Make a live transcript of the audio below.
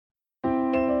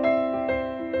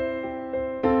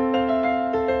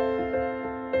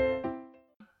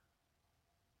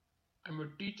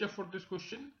teacher for this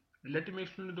question. Let me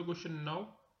explain the question now.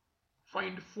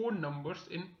 Find 4 numbers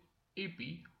in AP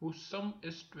whose sum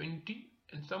is 20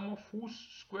 and sum of whose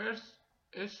squares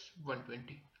is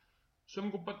 120. So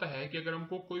हमको पता है कि अगर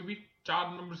हमको कोई भी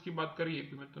 4 नंबर्स की बात करें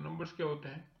AP में, तो नंबर्स क्या होते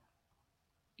हैं?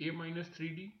 a minus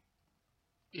 3d,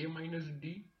 a minus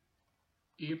d,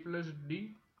 a plus d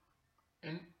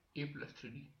and a plus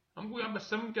 3d. हमको यहाँ पे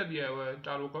सम क्या दिया हुआ है?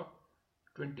 चारों का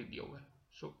 20 दिया हुआ है.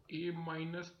 So a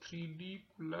minus 3d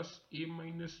plus a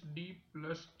minus d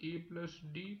plus a plus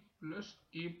d plus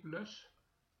a plus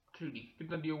 3d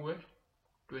कितना दिया हुआ है?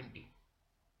 20.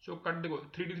 So कट देखो,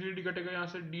 3d कटेगा, यहाँ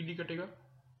से dd कटेगा.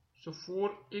 So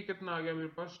 4a कितना आ गया मेरे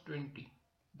पास? 20.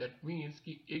 That means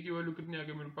कि a की वैल्यू कितनी आ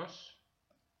गई मेरे पास?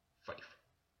 5.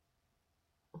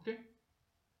 ओके.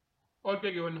 और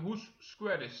क्या given? whose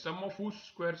square is, sum of whose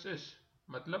squares is,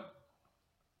 मतलब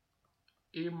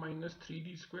a minus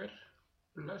 3d square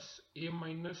plus a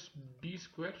minus d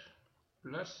square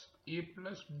plus a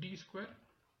plus d square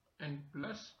and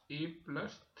plus a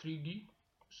plus 3d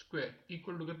square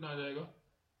equal to कितना आ जाएगा?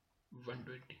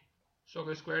 120. सो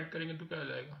अगर square करेंगे तो क्या आ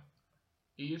जाएगा?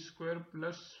 a square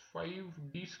plus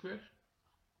 5d square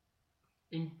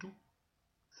into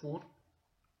 4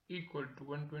 equal to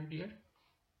 120 है.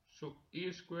 So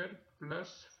a square plus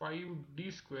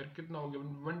 5d square कितना हो गया?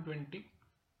 120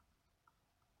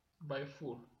 बाय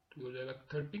 4, तो हो जाएगा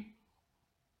 30.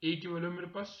 a की वैल्यू मेरे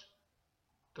पास,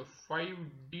 तो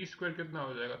 5d स्क्वायर कितना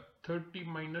हो जाएगा? 30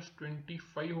 माइनस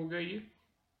 25 हो गया ये,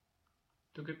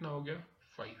 तो कितना हो गया?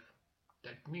 5.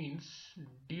 That means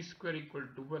d square equal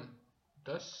to 1.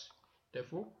 10.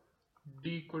 therefore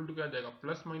d equal to क्या आ जाएगा?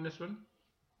 Plus minus 1.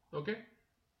 ओके.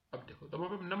 अब देखो, तो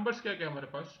अब नंबर्स क्या क्या हमारे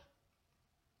पास?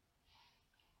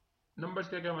 नंबर्स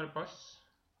क्या क्या हमारे पास?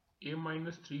 a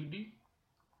minus 3d,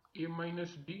 a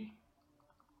minus d,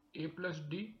 a plus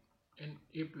d and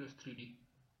a plus 3d.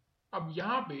 अब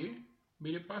यहाँ पे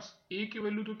मेरे पास a की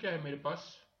वैल्यू तो क्या है मेरे पास?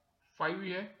 5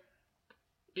 ही है.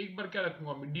 एक बार क्या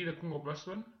रखूंगा मैं? d रखूंगा प्लस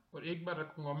 1, और एक बार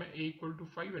रखूंगा मैं a equal to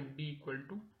 5 and d equal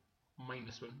to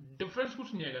minus 1. Difference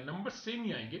कुछ नहीं आएगा, नंबर सेम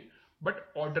ही आएंगे,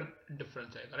 बट ऑर्डर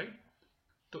डिफरेंस आएगा, राइट?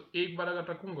 तो एक बार अगर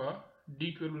रखूंगा,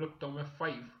 d की वैल्यू रखता हूं मैं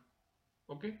 5,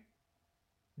 ओके.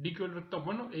 d की वैल्यू रखता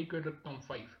हूं 1 और a की वैल्यू रखता हूं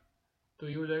 5, तो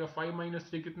ये हो जाएगा 5 माइनस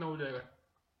 3 कितना हो जाएगा?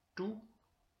 2.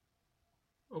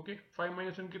 ओके. 5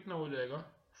 माइनस 1 कितना हो जाएगा?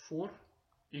 4.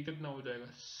 ये कितना हो जाएगा?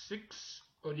 6.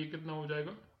 और ये कितना हो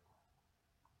जाएगा?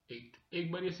 8.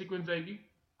 एक बार ये सीक्वेंस आएगी,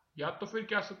 या तो फिर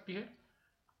क्या आ सकती है?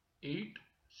 8,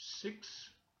 6,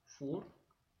 4,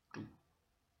 2.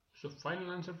 So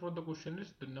final answer for the question is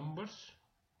the numbers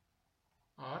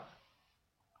are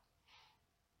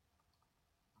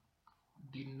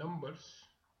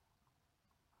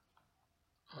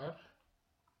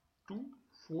 2,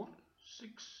 4,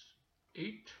 6,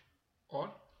 8 or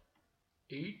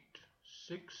 8,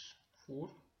 6, 4,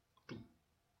 2.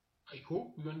 I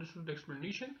hope you understood the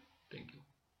explanation. Thank you.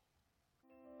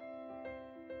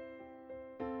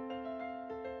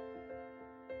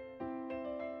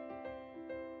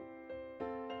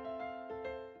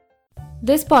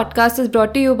 This podcast is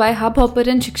brought to you bye hub hopper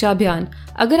and शिक्षा अभियान.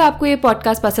 अगर आपको ये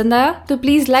पॉडकास्ट पसंद आया तो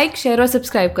प्लीज़ लाइक, शेयर और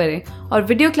subscribe करें, और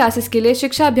वीडियो क्लासेस के लिए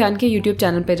शिक्षा अभियान के YouTube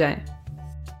चैनल पर जाएं.